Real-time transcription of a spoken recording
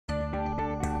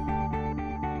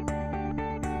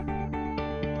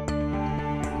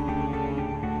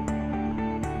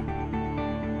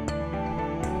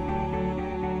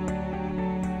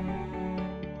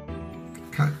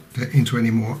into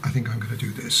any more, I think I'm going to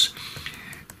do this.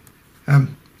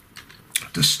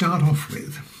 To start off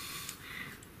with,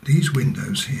 these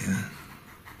windows here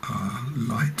are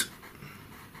light.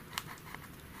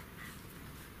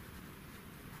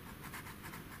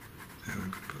 Now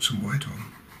I'm going to put some white on.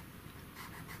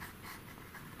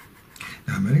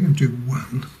 Now I'm only going to do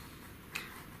one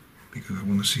because I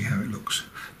want to see how it looks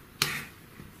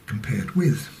compared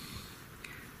with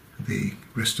the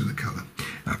rest of the colour.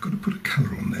 Now I've got to put a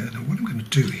colour on there. Now what I'm going to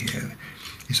do here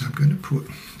is I'm going to put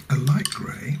a light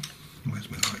grey.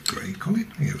 Where's my light grey,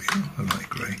 Colin? Here we are, a light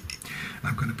grey.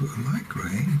 I'm going to put a light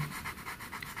grey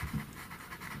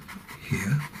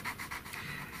here,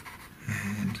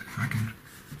 and I can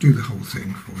do the whole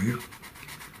thing for you,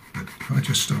 but if I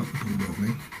just start the ball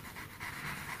rolling,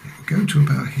 it will go to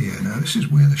about here. Now this is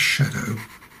where the shadow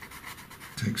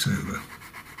takes over.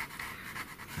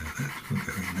 Now that will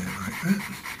go in there like that,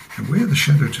 and where the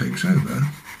shadow takes over,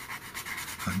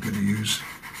 I'm going to use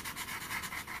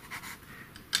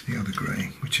the other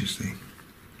grey, which is the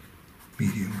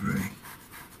medium grey,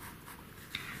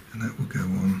 and that will go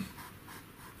on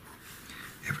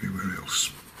everywhere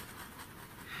else.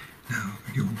 Now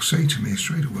you will say to me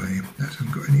straight away, that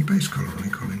hasn't got any base colour on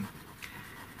it, Colin.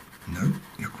 No,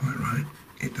 you're quite right,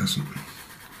 it doesn't.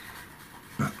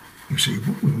 But you see,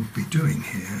 what we'll be doing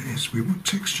here is we want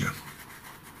texture,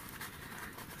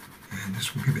 and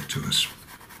this will give it to us.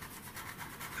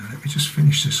 Now let me just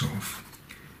finish this off,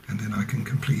 and then I can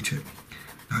complete it.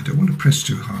 Now I don't want to press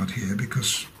too hard here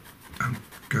because I'm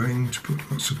going to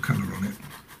put lots of colour on it.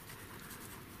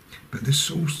 But this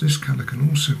colour can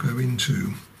also go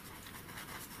into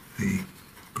the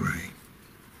grey.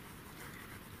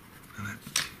 So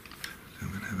I'm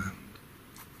going to have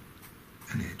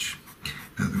an edge.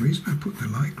 Now the reason I put the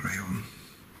light grey on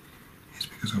is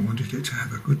because I wanted it to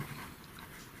have a good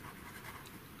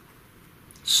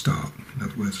start. In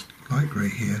other words, light grey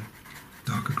here,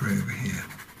 darker grey over here.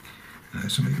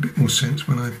 So make a bit more sense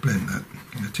when I blend that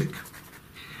in a tick.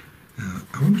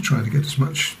 I want to try to get as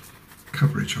much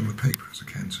coverage on the paper as I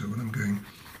can, so what I'm going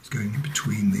is going in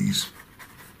between these.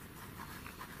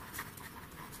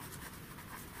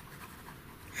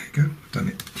 There you go, I've done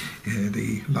it.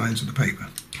 The lines of the paper.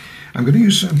 I'm going to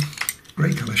use some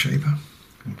grey colour shaper.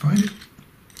 I can find it.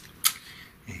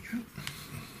 There you go.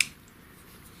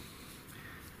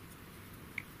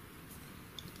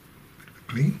 Bit of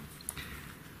a clean.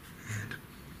 And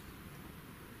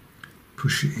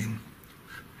push it in.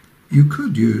 You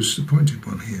could use the pointed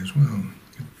one here as well,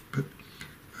 but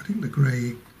I think the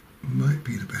grey might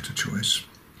be the better choice.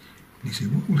 And you see,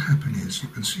 what will happen is you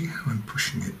can see how I'm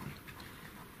pushing it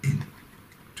in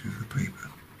to the paper.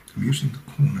 I'm using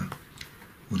the corner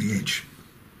or the edge.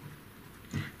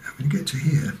 Now when you get to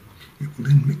here, it will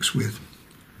then mix with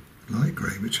light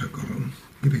grey, which I've got on,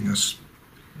 giving us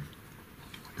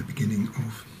the beginning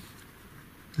of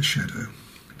the shadow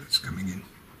that's coming in.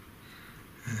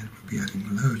 And we'll be adding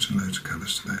loads and loads of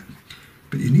colours to that.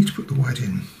 But you need to put the white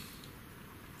in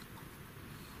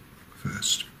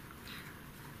first.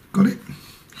 Got it?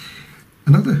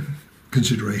 Another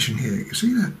consideration here, you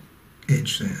see that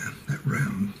edge there, that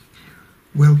round?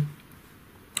 Well,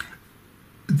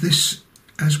 this,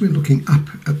 as we're looking up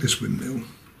at this windmill,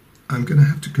 I'm going to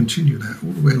have to continue that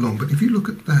all the way along. But if you look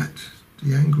at that,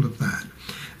 the angle of that,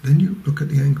 then you look at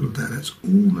the angle of that, that's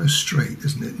almost straight,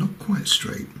 isn't it? Not quite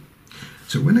straight.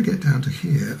 So when I get down to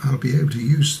here, I'll be able to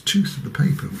use the tooth of the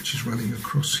paper, which is running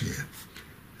across here.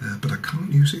 But I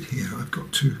can't use it here. I've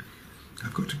got to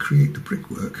create the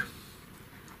brickwork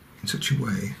in such a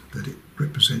way that it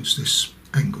represents this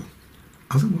angle.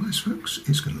 Otherwise, folks,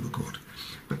 it's going to look odd.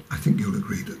 But I think you'll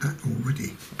agree that that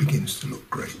already begins to look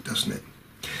great, doesn't it?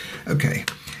 Okay,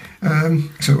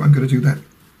 so I'm going to do that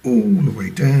all the way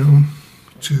down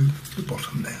to the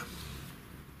bottom there.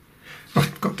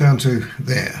 Right, got down to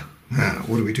there. Now,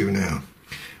 what do we do now?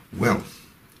 Well,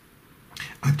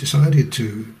 I've decided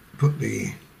to put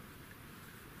the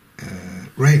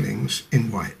railings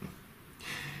in white.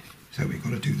 So we've got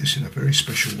to do this in a very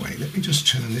special way. Let me just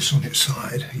turn this on its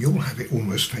side. You'll have it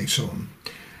almost face on.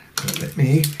 But let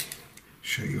me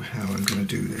show you how I'm going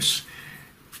to do this.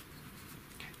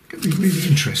 It's going to be really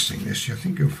interesting, this. I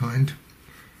think you'll find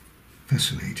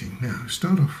fascinating. Now,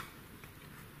 start off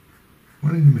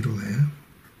one in the middle there.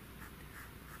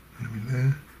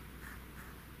 There.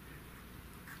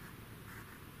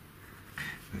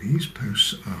 These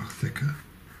posts are thicker,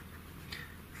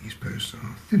 these posts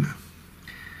are thinner.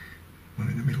 One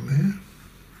in the middle there,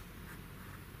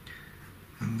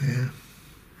 and there,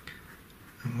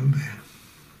 and one there.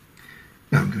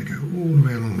 Now I'm going to go all the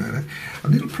way along there. A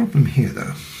little problem here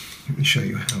though, let me show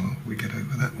you how we get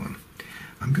over that one.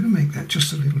 I'm going to make that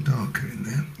just a little darker in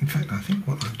there. In fact, I think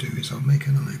what I'll do is I'll make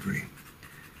an ivory.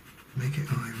 Make it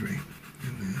ivory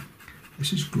in there.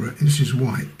 This is grey, this is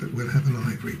white, but we'll have an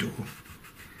ivory door.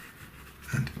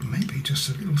 And maybe just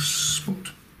a little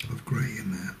spot of grey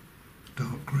in there,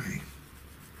 dark grey.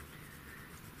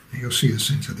 You'll see the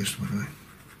centre of this when I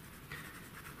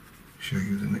show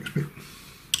you the next bit.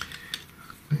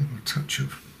 A little touch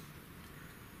of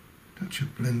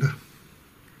blender.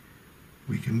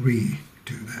 We can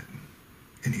redo that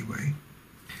anyway.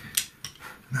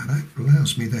 Now that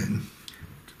allows me then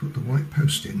to put the white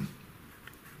post in.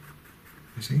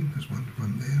 You see, there's one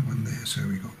there. So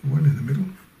we got one in the middle,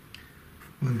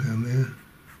 one down there,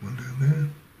 one down there.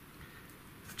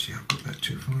 Actually, I've got that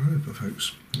too far over,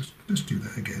 folks. Let's do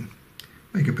that again.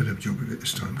 Make a better job of it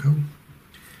this time, Cole.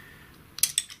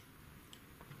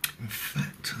 In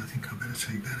fact, I think I better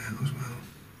take that out as well.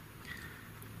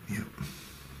 Yep.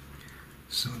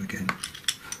 Start again.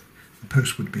 The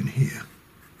post would have been here.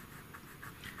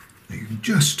 Now you can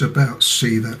just about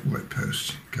see that white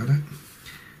post. Got it?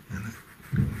 And that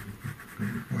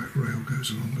white rail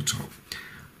goes along the top.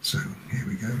 So here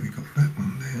we go. We got that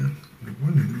one there.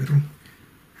 One in the middle.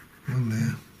 One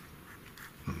there.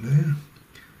 One there.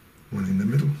 One in the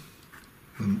middle.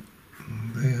 One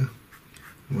there.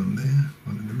 One there.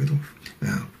 One in the middle.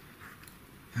 Now,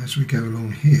 as we go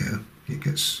along here, it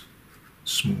gets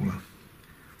smaller.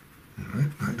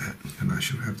 Alright, like that. And I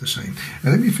shall have the same.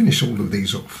 And let me finish all of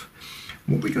these off.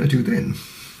 What we're going to do then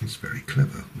is very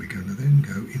clever. We're going to then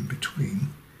go in between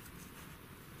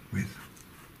with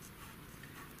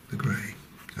the grey.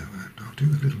 So I'll do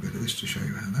a little bit of this to show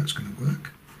you how that's going to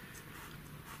work.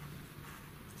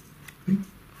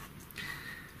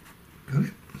 Got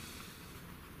it?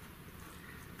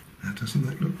 Now doesn't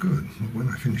that look good? Well, when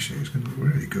I finish it, it's going to look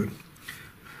really good.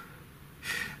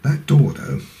 That door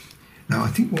though, now I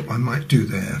think what I might do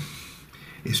there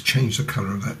is change the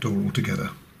colour of that door altogether.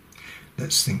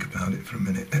 Let's think about it for a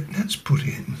minute. Let's put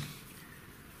in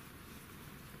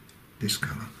this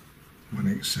colour,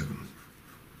 187.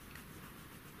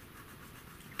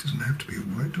 It doesn't have to be a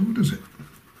white door, does it?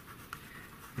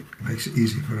 It makes it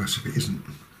easy for us if it isn't.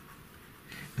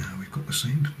 Now we've got the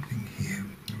same thing here,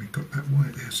 and we've got that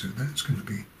white there, so that's going to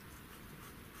be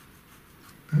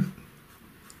that,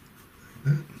 like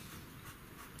that,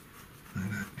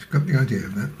 like that. You've got the idea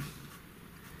of that.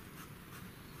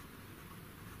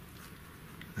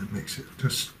 That makes it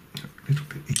just a little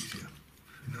bit easier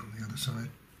on the other side.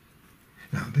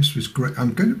 Now this was grey.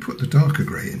 I'm going to put the darker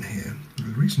grey in here.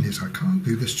 The reason is I can't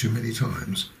do this too many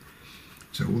times.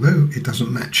 So although it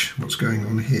doesn't match what's going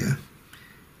on here,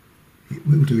 it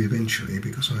will do eventually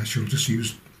because I shall just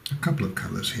use a couple of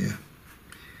colours here.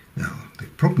 Now the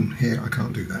problem here, I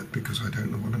can't do that because I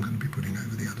don't know what I'm going to be putting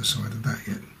over the other side of that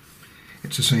yet.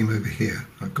 It's the same over here.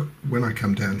 I've got, when I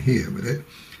come down here with it,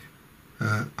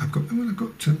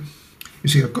 you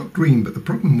see I've got green, but the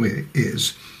problem with it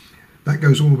is that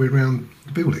goes all the way around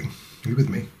the building. Are you with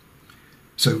me?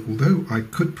 So although I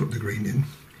could put the green in,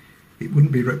 it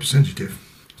wouldn't be representative.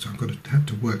 So I'm going to have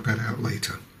to work that out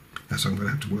later. So I'm going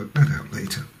to have to work that out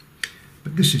later.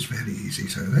 But this is fairly easy,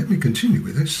 so let me continue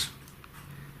with this.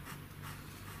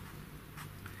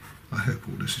 I hope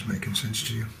all this is making sense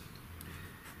to you.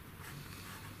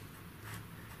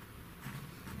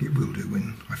 It will do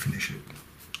when I finish it.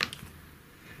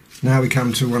 Now we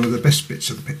come to one of the best bits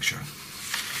of the picture.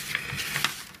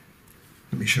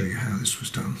 Let me show you how this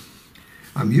was done.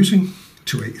 I'm using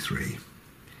 283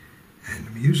 and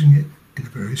I'm using it in a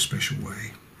very special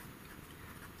way.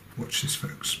 Watch this,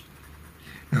 folks.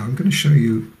 Now I'm going to show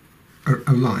you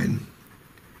a line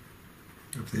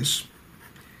of this,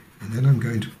 and then I'm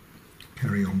going to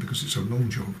carry on because it's a long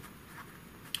job,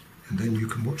 and then you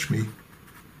can watch me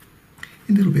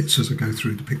in little bits as I go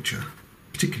through the picture,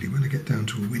 particularly when I get down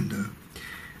to a window.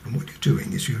 And what you're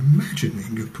doing is you're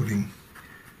imagining you're putting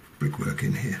brickwork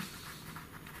in here.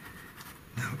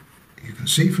 Now you can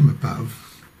see from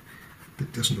above that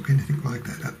it doesn't look anything like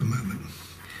that at the moment.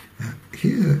 Now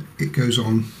here it goes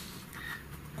on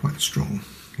quite strong.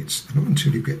 It's not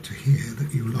until you get to here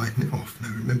that you lighten it off. Now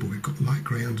remember, we've got light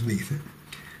grey underneath it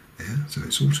there, so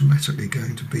it's automatically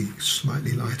going to be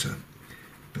slightly lighter,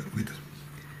 but with,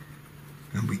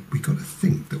 and we got to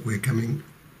think that we're coming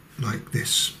like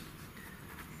this.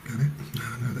 Got it?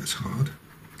 Now I know that's hard,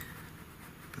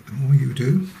 but the more you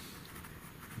do,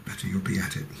 the better you'll be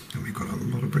at it. And we've got a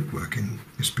lot of brickwork in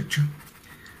this picture.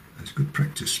 That's good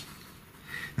practice.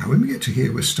 Now when we get to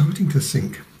here, we're starting to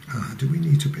think, do we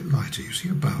need a bit lighter? You see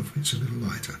above, it's a little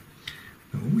lighter.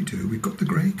 Now what we do, we've got the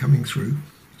grey coming through,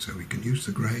 so we can use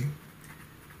the grey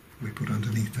we put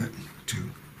underneath that to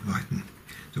lighten.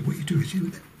 So what you do is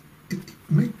you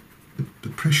make the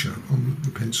pressure on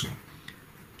the pencil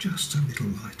just a little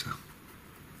lighter.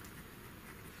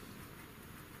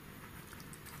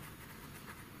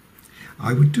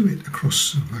 I would do it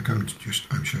across like I'm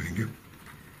showing you,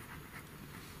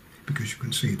 because you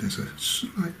can see there's a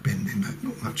slight bend in that,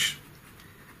 not much.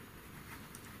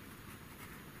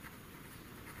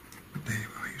 But there you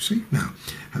are, you see. Now,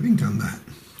 having done that,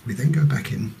 we then go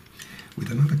back in with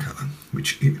another colour,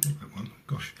 which is that one,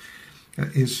 gosh,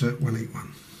 that is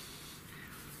 181.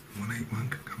 181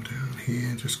 can come down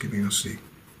here, just giving us the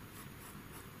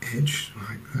edge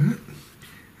like that.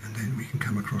 And then we can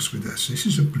come across with this. This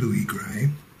is a bluey grey,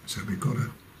 so we've got a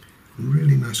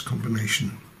really nice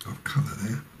combination of colour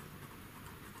there.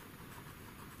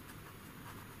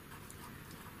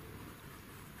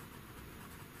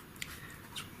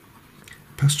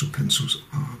 Pastel pencils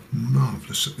are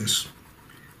marvellous at this.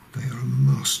 They are a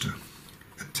master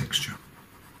at texture.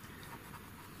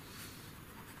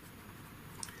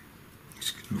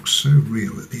 It looks so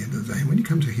real at the end of the day. And when you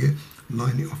come to here,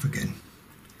 line it off again,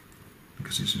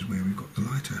 because this is where we've got the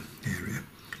lighter area.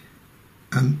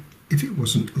 If it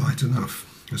wasn't light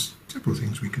enough, there's several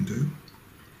things we can do.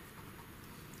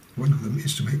 One of them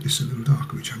is to make this a little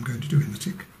darker, which I'm going to do in the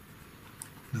tick.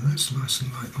 Now that's nice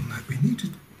and light on that. We need to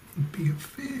be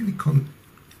fairly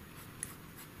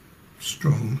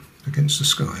strong against the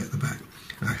sky at the back.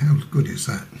 Now how good is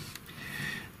that?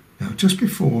 Now just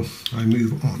before I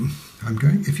move on, I'm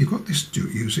going, if you've got this, do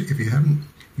use it. If you haven't,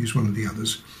 use one of the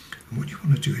others. And what you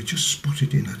want to do is just spot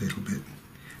it in a little bit.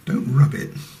 Don't rub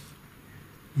it.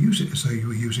 Use it as though you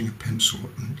were using a pencil,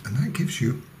 and that gives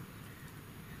you,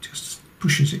 just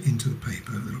pushes it into the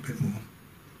paper a little bit more.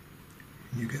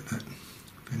 And you get that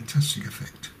fantastic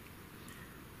effect.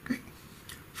 Okay,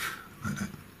 like that.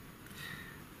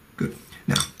 Good.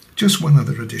 Now, just one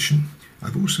other addition.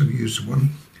 I've also used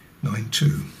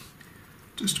 192,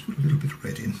 just to put a little bit of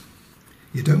red in.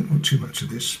 You don't want too much of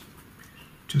this,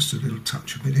 just a little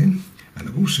touch of it in. And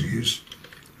I've also used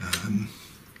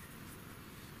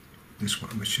this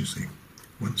one, which is the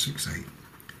 168,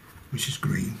 which is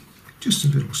green, just a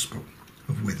little spot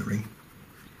of weathering,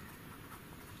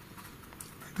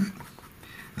 like that.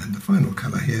 And the final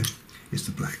colour here is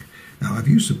the black. Now I've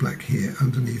used the black here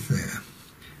underneath there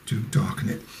to darken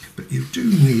it, but you do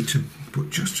need to put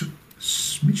just a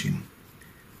smidgen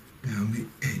down the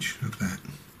edge of that,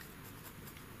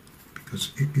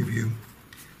 because it gives you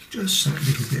just that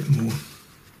little bit more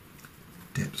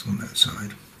depth on that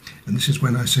side. And this is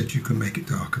when I said you can make it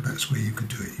darker. That's where you can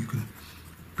do it. You can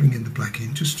bring in the black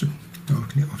in just to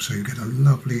darken it off, so you get a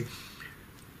lovely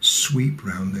sweep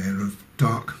round there of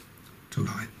dark to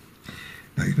light.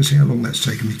 Now you can see how long that's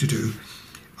taken me to do.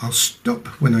 I'll stop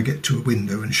when I get to a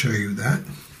window and show you that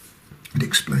and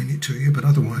explain it to you, but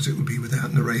otherwise it will be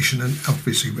without narration, and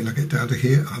obviously when I get down to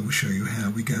here I will show you how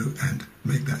we go and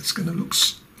make that. It's going to look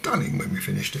stunning when we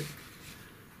finished it.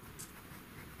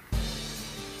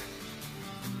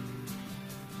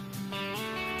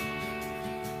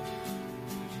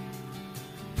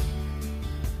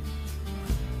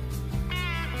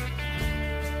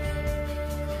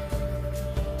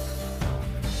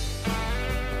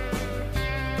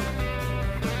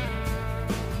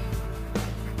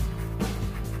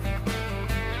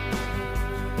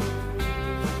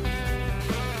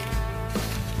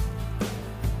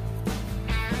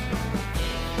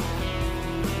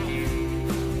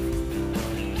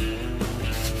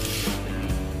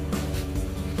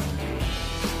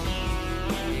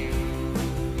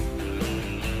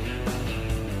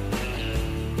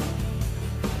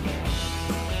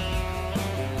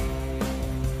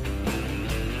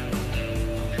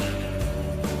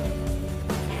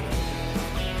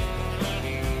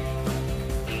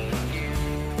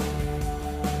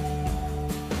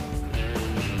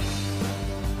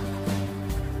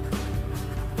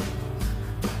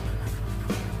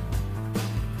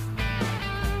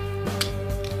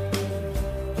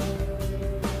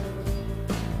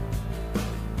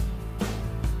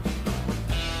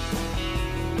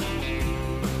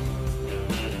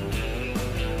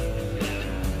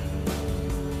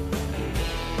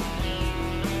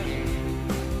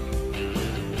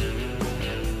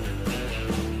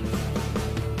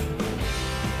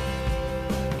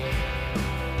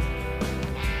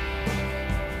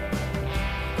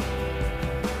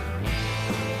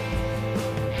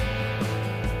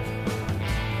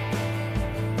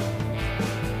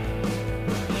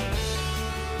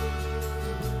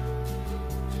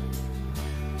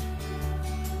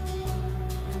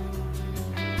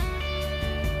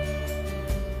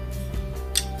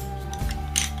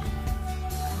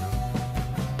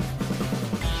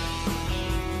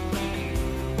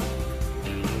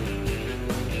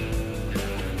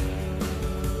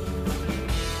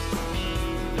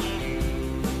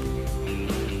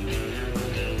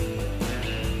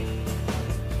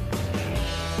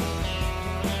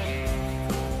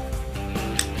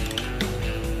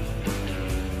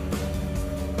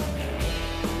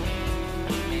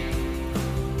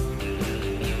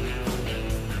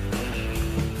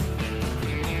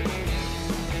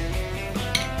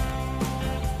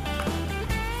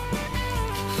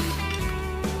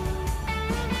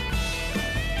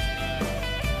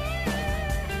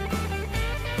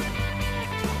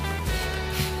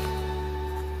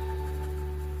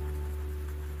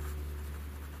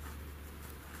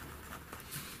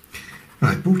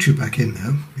 Right, brought you back in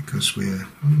now because we're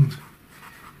on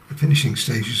the finishing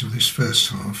stages of this first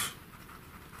half,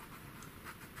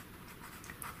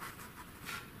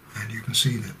 and you can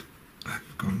see that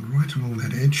I've gone right along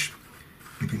that edge,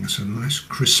 giving us a nice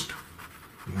crisp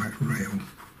white rail,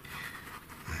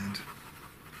 and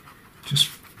just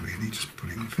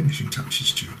putting finishing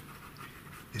touches to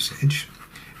this edge.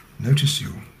 Notice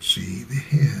you'll see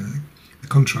the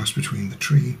contrast between the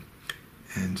tree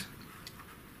and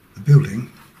the building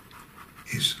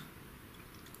is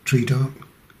tree dark,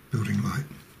 building light,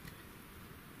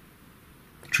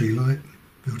 tree light,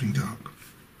 building dark.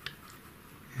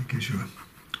 It gives you a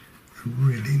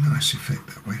really nice effect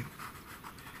that way.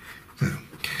 So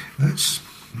that's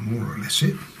more or less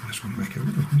it. I just want to make a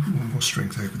little more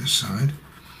strength over this side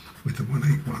with the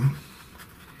 181.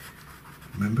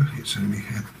 Remember, it's only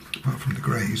had, apart from the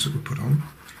greys that were put on,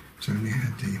 it's only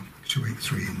had the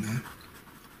 283 in there.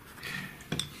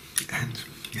 And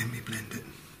let me blend it.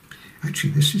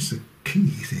 Actually, this is the key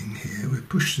thing here. We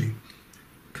push the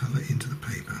colour into the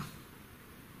paper.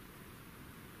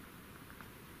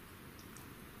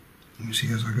 And you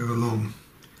see as I go along,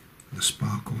 the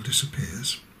sparkle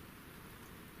disappears.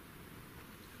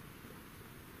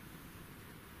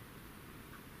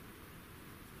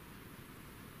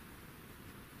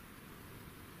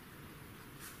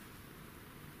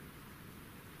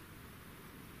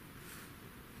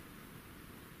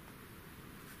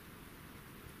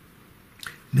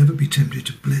 Never be tempted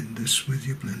to blend this with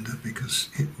your blender because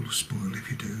it will spoil if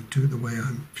you do. Do it the way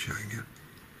I'm showing you.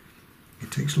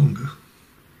 It takes longer,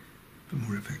 but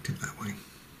more effective that way.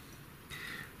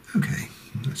 Okay,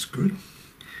 that's good.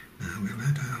 Now we'll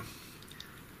add our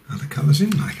other colours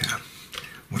in, like our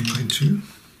 192.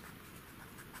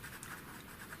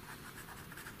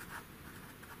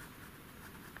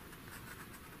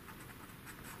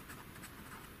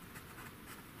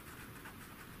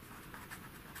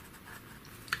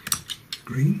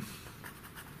 Green.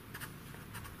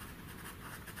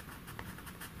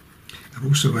 I've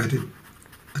also added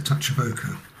a touch of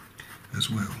ochre as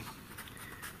well,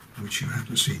 which you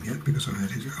haven't seen yet because I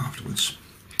added it afterwards.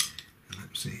 And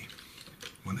let's see,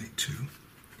 182.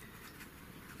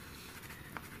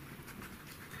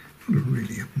 Not a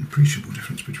really appreciable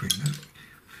difference between that.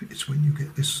 It's when you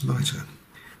get this lighter,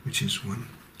 which is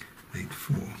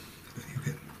 184, that you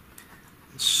get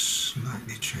a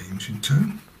slightly change in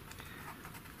tone.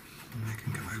 And I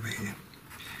can come over here,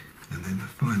 and then the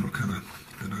final colour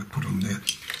that I put on there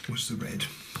was the red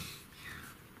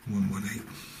 118,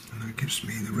 and that gives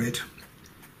me the red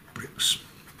bricks,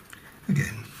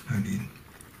 again only in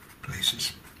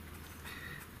places.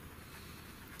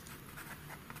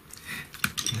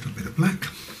 A little bit of black.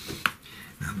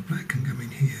 Now the black can come in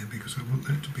here because I want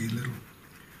that to be a little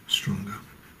stronger.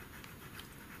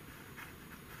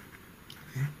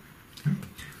 Okay.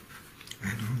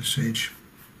 And on this edge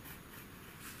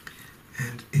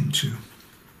and into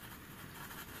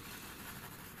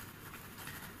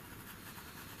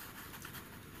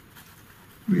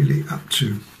really up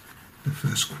to the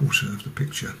first quarter of the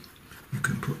picture, you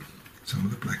can put some of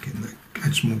the black in. That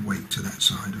adds more weight to that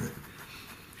side of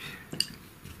it.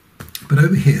 But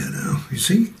over here now, you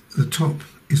see the top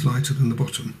is lighter than the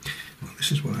bottom. Well,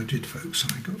 this is what I did, folks.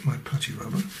 I got my putty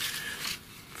rubber,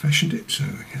 fashioned it so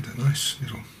it had a nice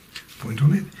little point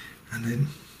on it, and then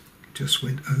just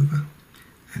went over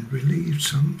and relieved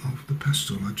some of the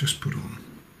pastel I just put on,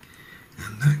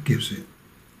 and that gives it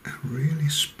a really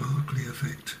sparkly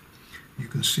effect. You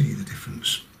can see the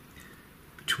difference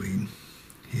between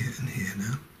here and here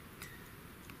now.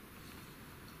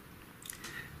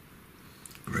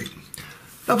 Great,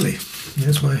 lovely.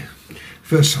 There's my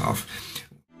first half.